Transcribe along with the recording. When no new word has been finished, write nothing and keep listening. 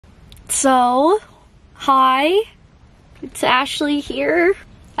So, hi, it's Ashley here.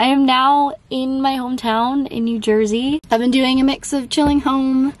 I am now in my hometown in New Jersey. I've been doing a mix of chilling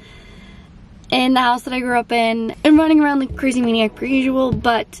home in the house that I grew up in and running around like a crazy maniac per usual,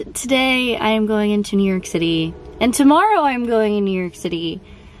 but today I am going into New York City and tomorrow I'm going in New York City.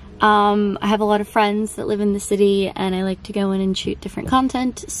 I have a lot of friends that live in the city and I like to go in and shoot different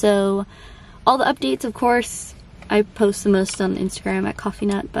content, so all the updates, of course, I post the most on Instagram at Coffee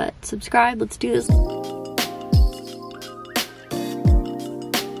Nut, but subscribe, let's do this.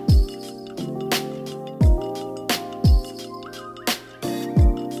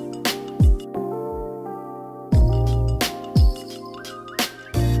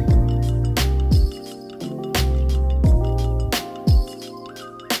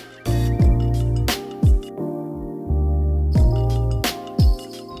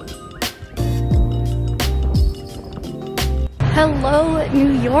 Hello,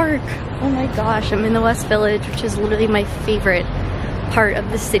 New York. Oh my gosh, I'm in the West Village, which is literally my favorite part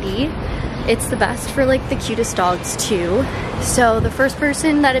of the city. It's the best for like the cutest dogs too. So the first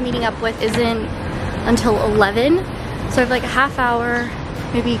person that I'm meeting up with isn't until 11. So I have like a half hour,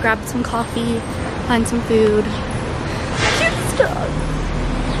 maybe grab some coffee, find some food. Cutest dog.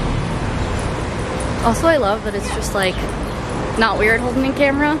 Also, I love that it's just like not weird holding a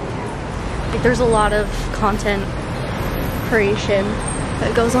camera. Like there's a lot of content creation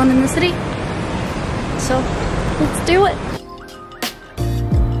that goes on in the city. So let's do it.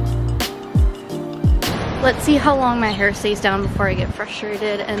 Let's see how long my hair stays down before I get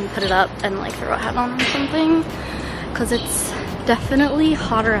frustrated and put it up and like throw a hat on or something, because it's definitely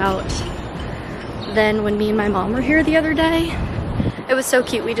hotter out than when me and my mom were here the other day. It was so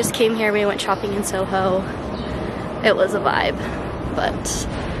cute. We just came here, we went shopping in Soho. It was a vibe. But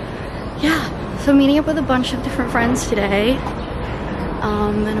yeah, so meeting up with a bunch of different friends today,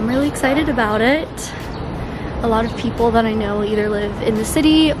 and I'm really excited about it. A lot of people that I know either live in the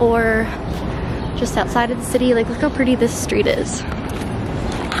city or just outside of the city. Like, look how pretty this street is.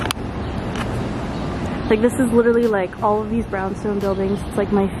 Like, this is literally like all of these brownstone buildings. It's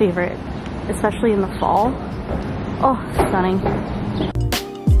like my favorite, especially in the fall. Oh, stunning.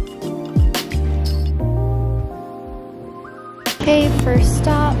 Okay, first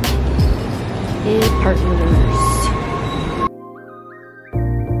stop is Partners.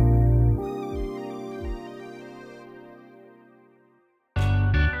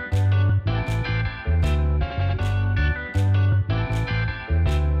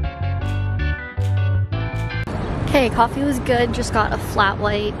 Okay, coffee was good, just got a flat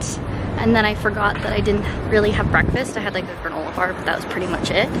white, and then I forgot that I didn't really have breakfast. I had like a granola bar, but that was pretty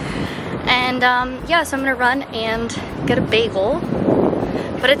much it. And yeah, so I'm gonna run and get a bagel.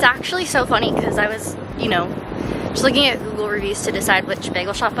 But it's actually so funny because I was, you know, just looking at Google reviews to decide which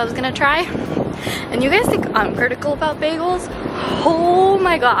bagel shop I was gonna try. And you guys think I'm critical about bagels? Oh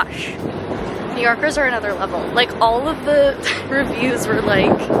my gosh. New Yorkers are another level. Like, all of the reviews were like,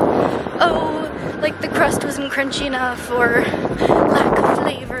 oh, like the crust wasn't crunchy enough or lack of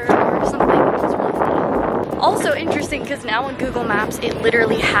flavor or something. It was really funny. Also interesting because now on Google Maps it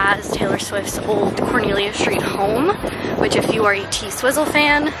literally has Taylor Swift's old Cornelia Street home, which if you are a T-Swizzle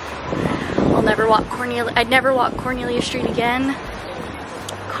fan, I'd never walk Cornelia Street again.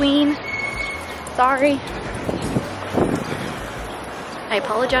 Queen, sorry. I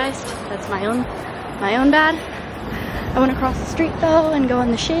apologized. That's my own bad. I went across the street though and go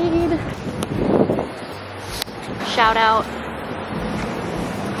in the shade. Shout out.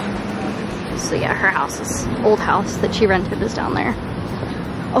 So yeah, her house, this old house that she rented, is down there.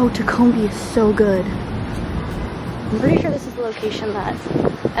 Oh, Tacombe is so good. I'm pretty sure this is the location that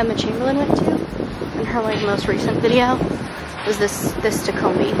Emma Chamberlain went to in her like most recent video. Was this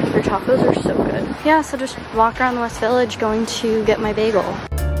Tacombe. Their tacos are so good. Yeah, so just walked around the West Village going to get my bagel.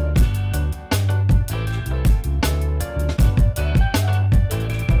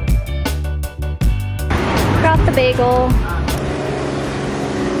 Got the bagel.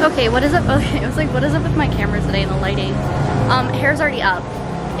 Okay, what is up? Okay, I was like, what is up with my camera today and the lighting? Hair's already up.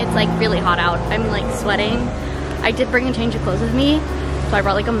 It's like really hot out. I'm like sweating. I did bring a change of clothes with me, so I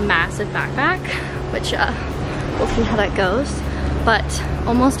brought like a massive backpack, which we'll see how that goes. But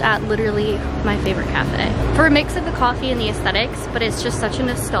almost at literally my favorite cafe. For a mix of the coffee and the aesthetics, but it's just such a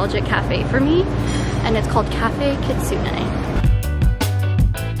nostalgic cafe for me, and it's called Cafe Kitsune.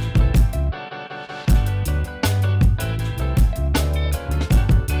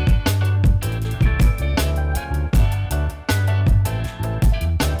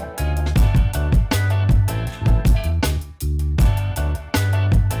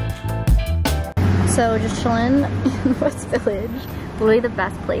 So just chilling in West Village. literally the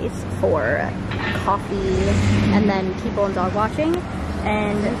best place for coffee and then people and dog watching.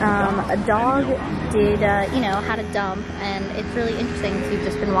 And a dog did, you know, had a dump, and it's really interesting because you've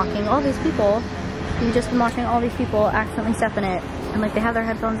just been watching all these people. You've just been watching all these people accidentally step in it, and like they have their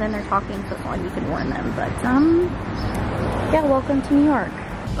headphones in, they're talking, so it's not like you can warn them. But yeah, welcome to New York.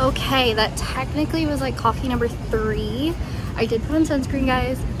 Okay, that technically was like coffee number 3. I did put on sunscreen,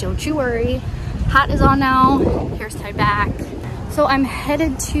 guys. Don't you worry. Hat is on now. Hair's tied back. So I'm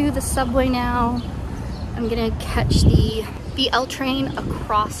headed to the subway now. I'm gonna catch the L train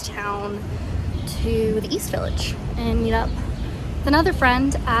across town to the East Village and meet up with another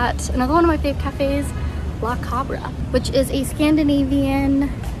friend at another one of my fave cafes, La Cabra, which is a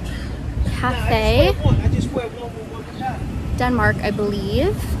Scandinavian cafe. Denmark, I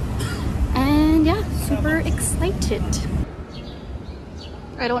believe. And yeah, super excited.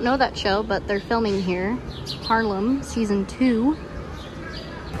 I don't know that show, but they're filming here. Harlem, season 2.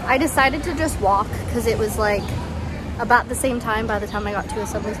 I decided to just walk because it was like about the same time by the time I got to a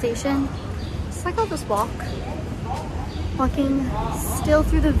subway station. So like I'll just walk. Walking still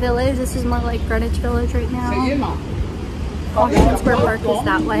through the village. This is more like Greenwich Village right now. Washington Square Park is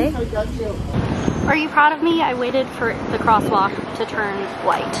that way. Are you proud of me? I waited for the crosswalk to turn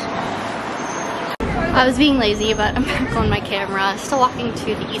white. I was being lazy, but I'm back on my camera. Still walking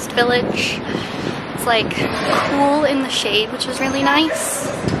to the East Village. It's like cool in the shade, which is really nice,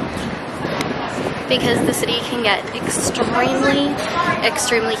 because the city can get extremely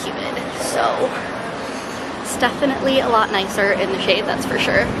humid. So it's definitely a lot nicer in the shade, that's for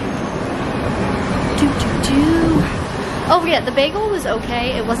sure. Oh yeah, the bagel was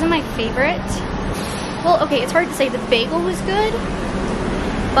okay. It wasn't my favorite. Well, okay, it's hard to say. The bagel was good,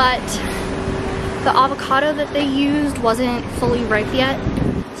 but the avocado that they used wasn't fully ripe yet,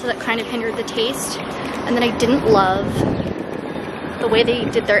 so that kind of hindered the taste. And then I didn't love the way they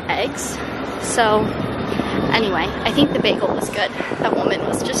did their eggs. So anyway, I think the bagel was good. That woman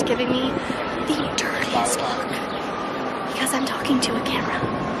was just giving me the dirtiest look because I'm talking to a camera.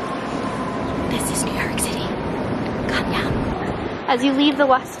 This is New York City. Calm down. As you leave the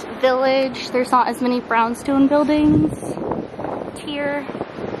West Village, there's not as many brownstone buildings here.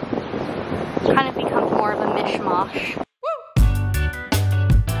 Kind of becomes more of a mishmash.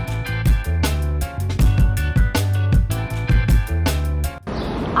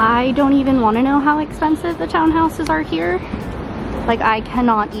 I don't even want to know how expensive the townhouses are here. Like, I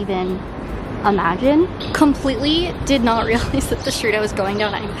cannot even imagine. Completely did not realize that the street I was going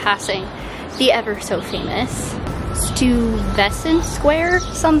down, I'm passing the ever so famous Stuyvesant Square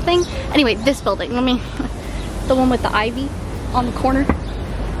something. Anyway, this building, the one with the ivy on the corner,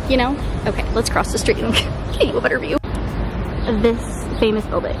 you know? Okay, let's cross the street and get you a better view. This famous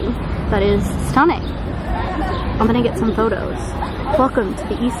building that is stunning. I'm gonna get some photos. Welcome to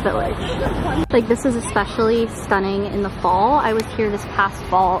the East Village. Like, this is especially stunning in the fall. I was here this past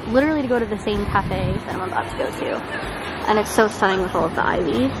fall, literally to go to the same cafe that I'm about to go to. And it's so stunning with all of the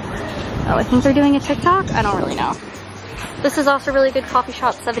ivy. Oh, I think they're doing a TikTok? I don't really know. This is also a really good coffee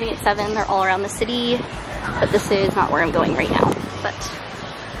shop, 787. They're all around the city, but this is not where I'm going right now. But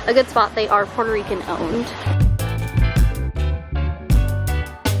a good spot. They are Puerto Rican owned.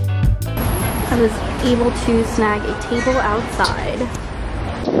 I was able to snag a table outside.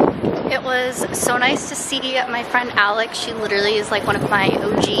 It was so nice to see my friend Alex. She literally is like one of my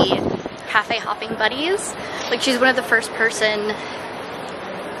OG cafe hopping buddies. Like, she's one of the first person,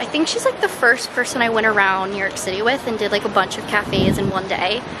 I think she's like the first person I went around New York City with and did like a bunch of cafes in one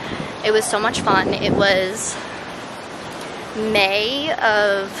day. It was so much fun. It was May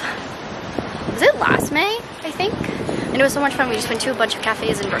of, was it last May, I think? And it was so much fun. We just went to a bunch of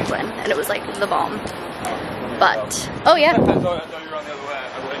cafes in Brooklyn and it was like the bomb. But, oh yeah. I thought you were on the other way.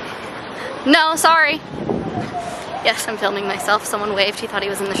 I waved. No, sorry. Yes, I'm filming myself. Someone waved. He thought he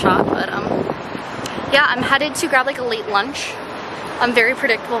was in the shot, but yeah, I'm headed to grab like a late lunch. I'm very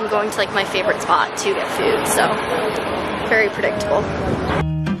predictable. I'm going to like my favorite spot to get food, so very predictable.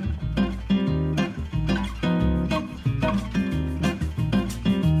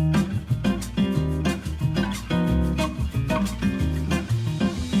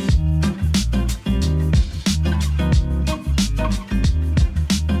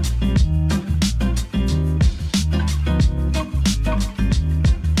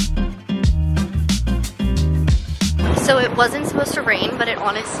 So it wasn't supposed to rain, but it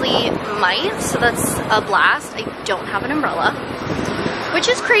honestly might, so that's a blast. I don't have an umbrella, which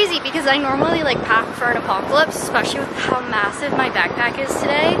is crazy because I normally like pack for an apocalypse, especially with how massive my backpack is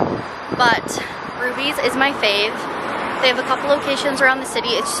today. But Ruby's is my fave. They have a couple locations around the city.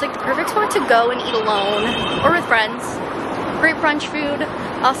 It's just like the perfect spot to go and eat alone or with friends. Great brunch food,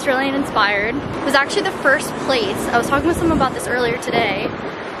 Australian inspired. It was actually the first place, I was talking with someone about this earlier today,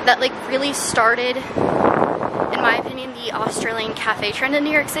 that like really started, in my opinion, the Australian cafe trend in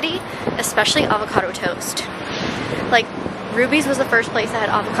New York City, especially avocado toast. Like, Ruby's was the first place that had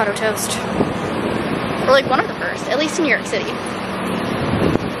avocado toast. Or like one of the first, at least in New York City.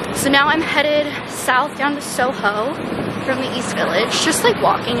 So now I'm headed south down to Soho from the East Village. Just like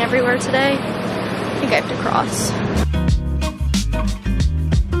walking everywhere today. I think I have to cross.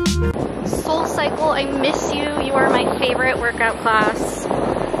 Soul Cycle, I miss you. You are my favorite workout class.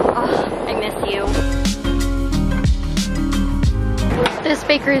 Oh, I miss you. This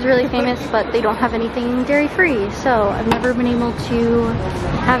bakery is really famous, but they don't have anything dairy-free, so I've never been able to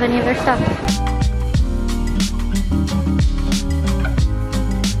have any of their stuff.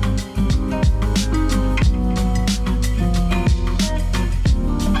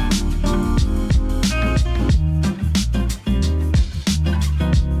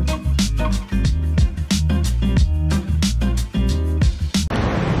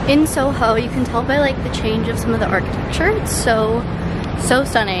 In Soho, you can tell by like the change of some of the architecture. It's so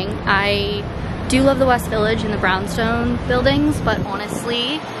stunning. I do love the West Village and the brownstone buildings, but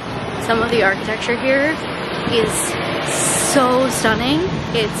honestly, some of the architecture here is so stunning.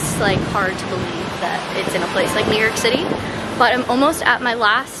 It's like hard to believe that it's in a place like New York City. But I'm almost at my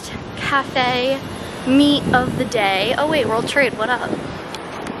last cafe meet of the day. Oh wait, World Trade, what up?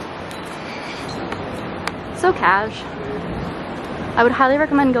 So cash. I would highly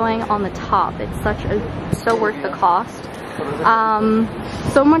recommend going on the top. It's so worth the cost.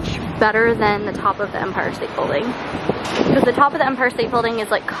 So much better than the top of the Empire State Building. Because the top of the Empire State Building is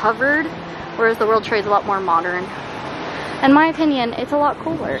like covered, whereas the World Trade is a lot more modern. In my opinion, it's a lot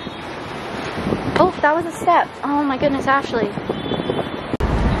cooler. Oh, that was a step. Oh my goodness, Ashley.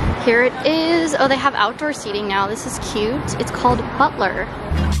 Here it is. Oh, they have outdoor seating now. This is cute. It's called Butler.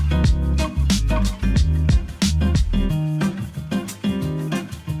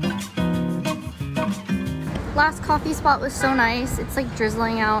 Last coffee spot was so nice. It's like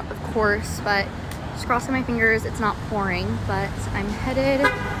drizzling out, of course, but just crossing my fingers it's not pouring. But I'm headed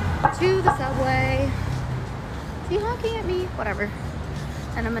to the subway. Is he honking at me? Whatever.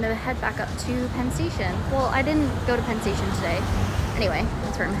 And I'm gonna head back up to Penn Station. Well, I didn't go to Penn Station today. Anyway,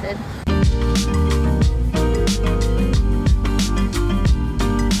 that's where I'm headed.